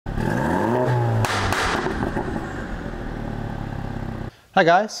Hi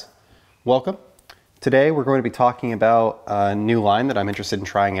guys, welcome. Today we're going to be talking about a new line that I'm interested in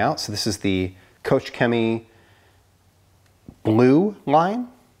trying out. So this is the Koch Chemie Blue line,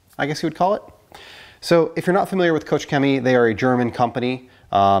 I guess you would call it. So if you're not familiar with Koch Chemie, they are a German company.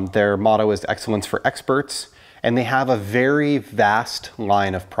 Their motto is excellence for experts, and they have a very vast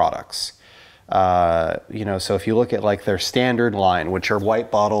line of products. So if you look at like their standard line, which are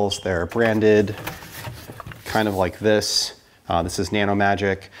white bottles, they're branded kind of like this. This is Nano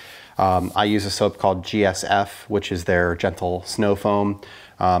Magic. I use a soap called GSF, which is their gentle snow foam.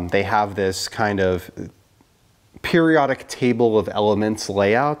 They have this kind of periodic table of elements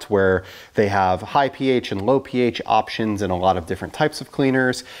layout where they have high pH and low pH options and a lot of different types of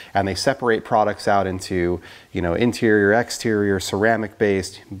cleaners, and they separate products out into, interior, exterior, ceramic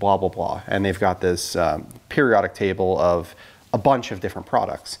based, blah, blah, blah. And they've got this periodic table of a bunch of different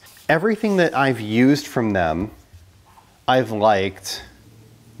products. Everything that I've used from them, I've liked,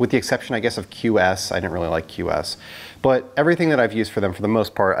 with the exception, I guess, of QS. I didn't really like QS, but everything that I've used for them, for the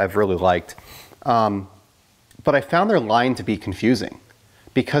most part, I've really liked. But I found their line to be confusing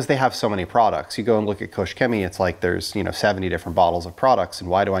because they have so many products. You go and look at Koch Chemie, it's like there's 70 different bottles of products, and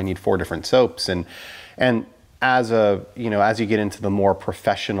why do I need 4 different soaps? And as you get into the more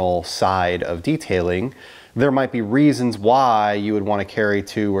professional side of detailing, there might be reasons why you would want to carry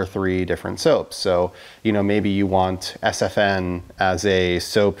 2 or 3 different soaps. So, maybe you want SFN as a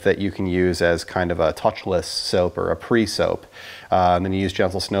soap that you can use as kind of a touchless soap or a pre-soap. And then you use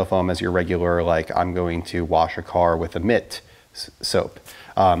Gentle Snow Foam as your regular, like, I'm going to wash a car with a mitt soap.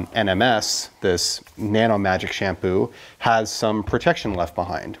 NMS, this Nano Magic shampoo, has some protection left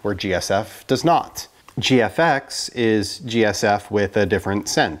behind, where GSF does not. GFX is GSF with a different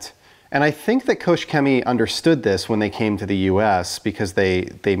scent. And I think that Koch Chemie understood this when they came to the US, because they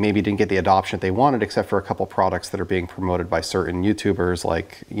maybe didn't get the adoption that they wanted, except for a couple products that are being promoted by certain YouTubers,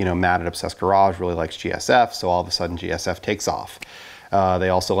 like, Matt at Obsessed Garage really likes GSF, so all of a sudden GSF takes off. They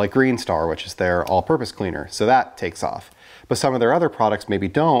also like Green Star, which is their all-purpose cleaner, so that takes off. But some of their other products maybe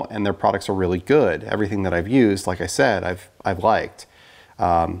don't, and their products are really good. Everything that I've used, like I said, I've liked.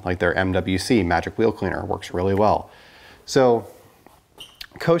 Like their MWC, Magic Wheel Cleaner, works really well. So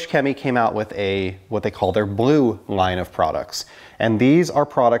Koch Chemie came out with what they call their blue line of products. And these are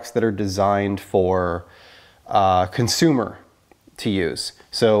products that are designed for consumer to use.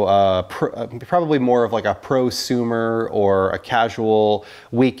 So probably more of like a prosumer or a casual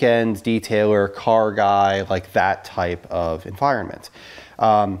weekend detailer, car guy, like that type of environment.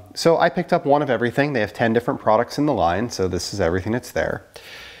 So I picked up one of everything. They have 10 different products in the line, so this is everything that's there.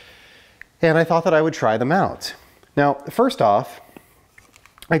 And I thought that I would try them out. Now, first off,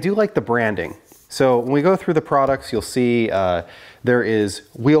 I do like the branding. So when we go through the products, you'll see there is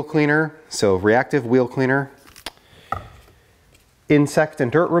wheel cleaner, so reactive wheel cleaner, insect and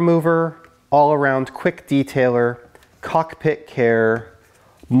dirt remover, all-around quick detailer, cockpit care,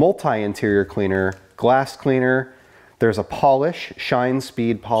 multi-interior cleaner, glass cleaner. There's a polish, shine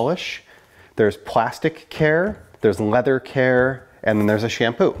speed polish. There's plastic care, there's leather care, and then there's a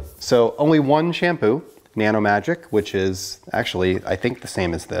shampoo. So only one shampoo, Nano Magic, which is actually, I think, the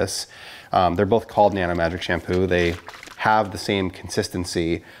same as this. They're both called Nano Magic shampoo. They have the same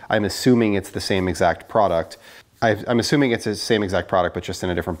consistency. I'm assuming it's the same exact product. I'm assuming it's the same exact product, but just in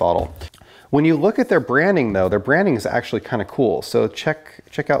a different bottle. When you look at their branding though, their branding is actually kind of cool. So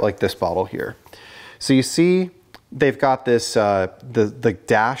check out like this bottle here. So you see they've got this, the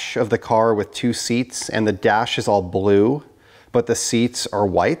dash of the car with 2 seats, and the dash is all blue, but the seats are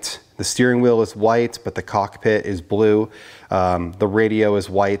white. The steering wheel is white, but the cockpit is blue. The radio is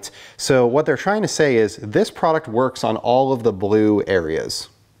white. So what they're trying to say is this product works on all of the blue areas.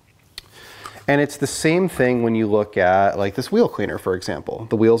 And it's the same thing when you look at like this wheel cleaner, for example.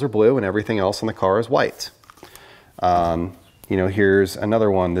 The wheels are blue and everything else on the car is white. Here's another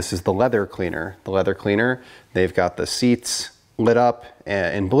one. This is the leather cleaner. The leather cleaner, they've got the seats lit up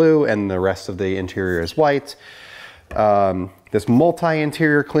in blue and the rest of the interior is white. This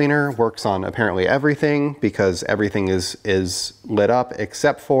multi-interior cleaner works on apparently everything, because everything is lit up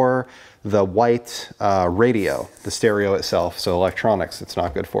except for the white radio, the stereo itself, so electronics it's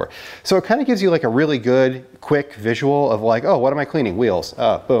not good for. So it kind of gives you like a really good, quick visual of like, oh, what am I cleaning? Wheels.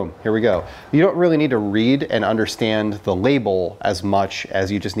 Boom, here we go. You don't really need to read and understand the label as much as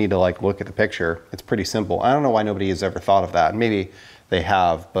you just need to like look at the picture. It's pretty simple. I don't know why nobody has ever thought of that. Maybe they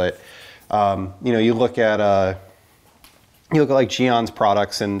have, but you look at like Geon's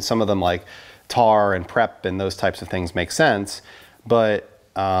products, and some of them like tar and prep and those types of things make sense, but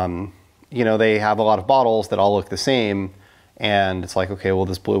they have a lot of bottles that all look the same, And it's like, okay, well,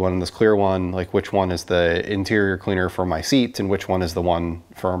 this blue one and this clear one, like which one is the interior cleaner for my seat and which one is the one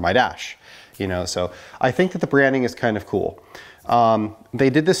for my dash? You know, so I think that the branding is kind of cool. They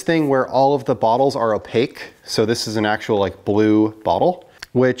did this thing where all of the bottles are opaque. So this is an actual like blue bottle,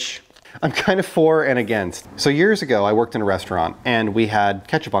 which I'm kind of for and against. So years ago, I worked in a restaurant and we had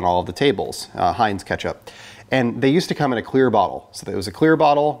ketchup on all of the tables, Heinz ketchup. And they used to come in a clear bottle. So there was a clear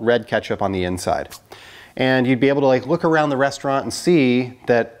bottle, red ketchup on the inside. And you'd be able to like look around the restaurant and see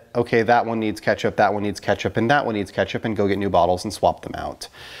that, okay, that one needs ketchup, that one needs ketchup, and that one needs ketchup, and go get new bottles and swap them out.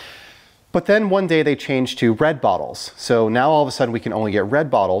 But then one day they changed to red bottles. So now all of a sudden we can only get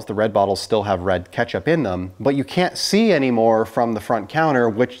red bottles. The red bottles still have red ketchup in them, but you can't see anymore from the front counter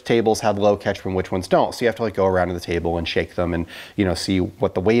which tables have low ketchup and which ones don't. So you have to like go around to the table and shake them and, you know, see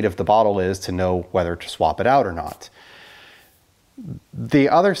what the weight of the bottle is to know whether to swap it out or not. The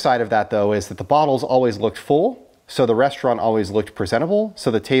other side of that though is that the bottles always looked full. So the restaurant always looked presentable.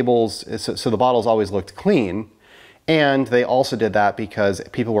 So the bottles always looked clean. And they also did that because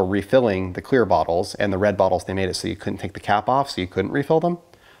people were refilling the clear bottles, and the red bottles, they made it so you couldn't take the cap off, so you couldn't refill them.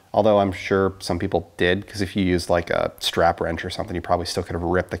 Although I'm sure some people did, because if you used like a strap wrench or something, you probably still could have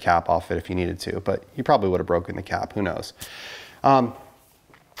ripped the cap off it if you needed to, but you probably would have broken the cap, who knows.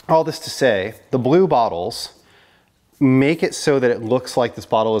 All this to say, the blue bottles make it so that it looks like this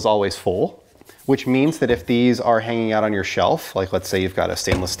bottle is always full, which means that if these are hanging out on your shelf, like let's say you've got a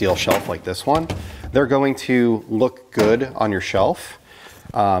stainless steel shelf like this one, they're going to look good on your shelf.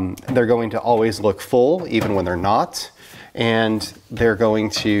 They're going to always look full, even when they're not. And they're going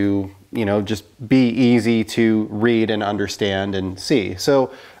to, you know, just be easy to read and understand and see.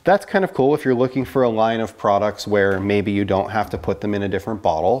 So that's kind of cool if you're looking for a line of products where maybe you don't have to put them in a different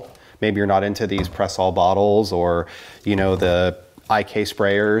bottle. Maybe you're not into these press-all bottles or, you know, the IK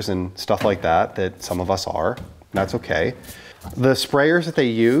sprayers and stuff like that, that some of us are. That's okay. The sprayers that they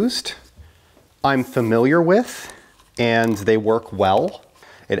used, I'm familiar with, and they work well.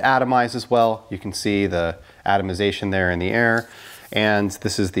 It atomizes well. You can see the atomization there in the air. And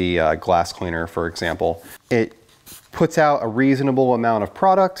this is the glass cleaner, for example. It puts out a reasonable amount of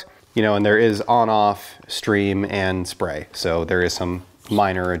product, you know, and there is on-off, stream, and spray. So there is some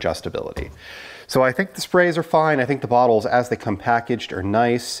minor adjustability. So I think the sprays are fine. I think the bottles, as they come packaged, are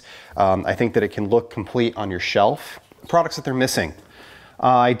nice. I think that it can look complete on your shelf. Products that they're missing.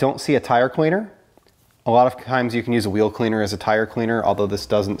 I don't see a tire cleaner. A lot of times you can use a wheel cleaner as a tire cleaner, although this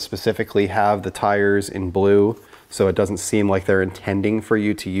doesn't specifically have the tires in blue, so it doesn't seem like they're intending for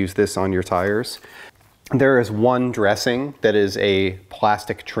you to use this on your tires. There is one dressing that is a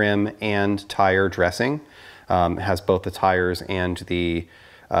plastic trim and tire dressing. It has both the tires and the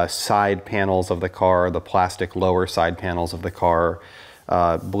side panels of the car, the plastic lower side panels of the car.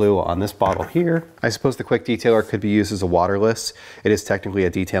 Blue on this bottle here. I suppose the quick detailer could be used as a waterless. It is technically a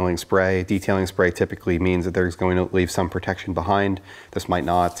detailing spray. Detailing spray typically means that there's going to leave some protection behind. This might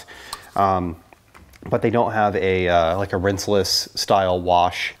not. But they don't have a like a rinseless style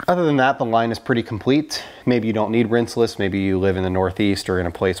wash. Other than that, the line is pretty complete. Maybe you don't need rinseless. Maybe you live in the Northeast or in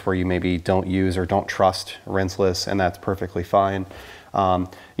a place where you maybe don't use or don't trust rinseless, and that's perfectly fine.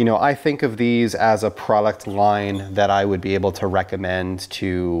 You know, I think of these as a product line that I would be able to recommend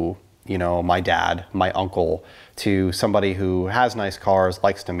to, you know, my dad, my uncle, to somebody who has nice cars,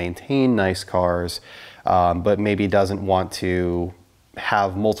 likes to maintain nice cars, but maybe doesn't want to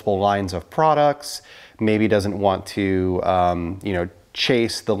have multiple lines of products, maybe doesn't want to, you know,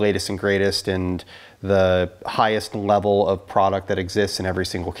 chase the latest and greatest and the highest level of product that exists in every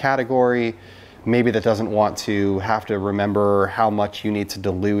single category. Maybe that doesn't want to have to remember how much you need to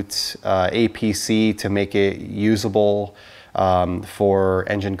dilute APC to make it usable for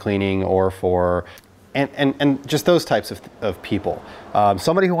engine cleaning or for, and just those types of people.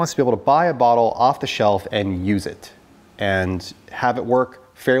 Somebody who wants to be able to buy a bottle off the shelf and use it and have it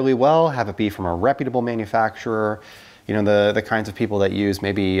work fairly well, have it be from a reputable manufacturer. You know, the kinds of people that use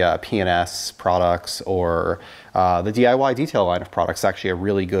maybe P&S products or the DIY detail line of products is actually a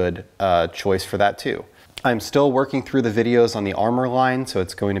really good choice for that too. I'm still working through the videos on the Armor line, so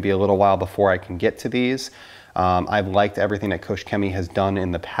it's going to be a little while before I can get to these. I've liked everything that Koch Chemie has done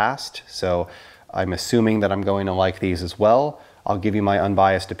in the past, so I'm assuming that I'm going to like these as well. I'll give you my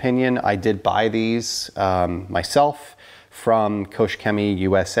unbiased opinion. I did buy these myself from Koch Chemie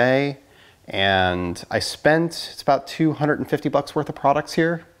USA. And I spent, it's about 250 bucks worth of products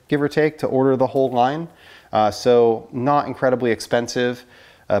here, give or take, to order the whole line. So not incredibly expensive,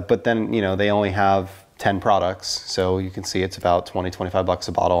 but then, you know, they only have 10 products. So you can see it's about 20, 25 bucks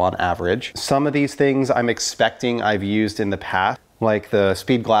a bottle on average. Some of these things I'm expecting I've used in the past. Like the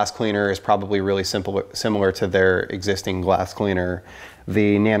Speed glass cleaner is probably really similar to their existing glass cleaner.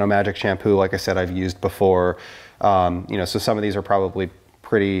 The Nano Magic shampoo, like I said, I've used before. You know, so some of these are probably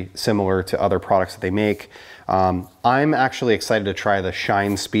pretty similar to other products that they make. I'm actually excited to try the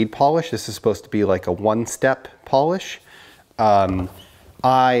Shine Speed polish. This is supposed to be like a one-step polish.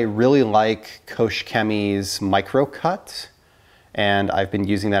 I really like Koch Chemie's Micro Cut, and I've been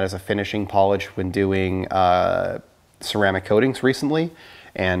using that as a finishing polish when doing ceramic coatings recently,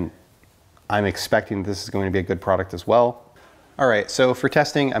 and I'm expecting this is going to be a good product as well. All right, so for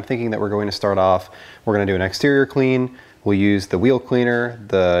testing, I'm thinking that we're going to start off, we're going to do an exterior clean. We'll use the wheel cleaner,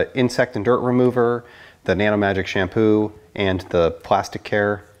 the insect and dirt remover, the Nano Magic shampoo, and the plastic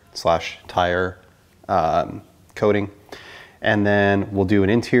care / tire coating. And then we'll do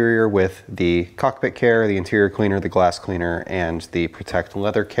an interior with the cockpit care, the interior cleaner, the glass cleaner, and the protect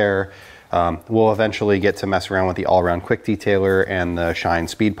leather care. We'll eventually get to mess around with the all-around quick detailer and the Shine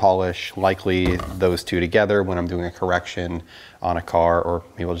Speed polish, likely those two together when I'm doing a correction on a car, or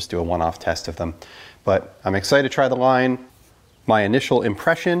maybe we'll just do a one-off test of them. But I'm excited to try the line. My initial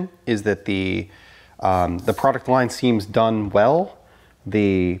impression is that the product line seems done well.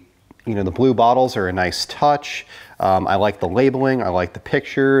 The blue bottles are a nice touch. I like the labeling, I like the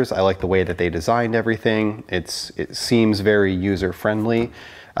pictures, I like the way that they designed everything. It seems very user-friendly.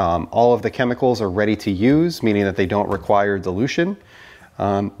 All of the chemicals are ready to use, meaning that they don't require dilution.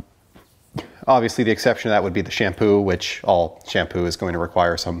 Obviously, the exception to that would be the shampoo, which all shampoo is going to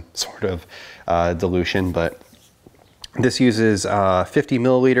require some sort of dilution, but this uses 50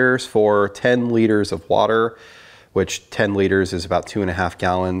 milliliters for 10 liters of water, which 10 liters is about 2.5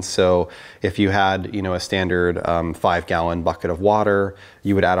 gallons. So if you had, a standard 5-gallon bucket of water,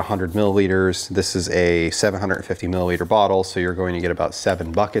 you would add 100 milliliters. This is a 750 milliliter bottle, so you're going to get about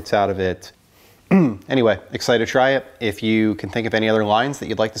 7 buckets out of it. Anyway, excited to try it. If you can think of any other lines that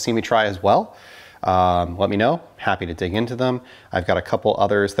you'd like to see me try as well, let me know. Happy to dig into them. I've got a couple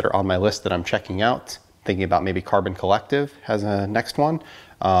others that are on my list that I'm checking out, thinking about maybe Carbon Collective as a next one.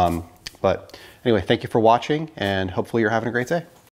 But anyway, thank you for watching, and hopefully you're having a great day.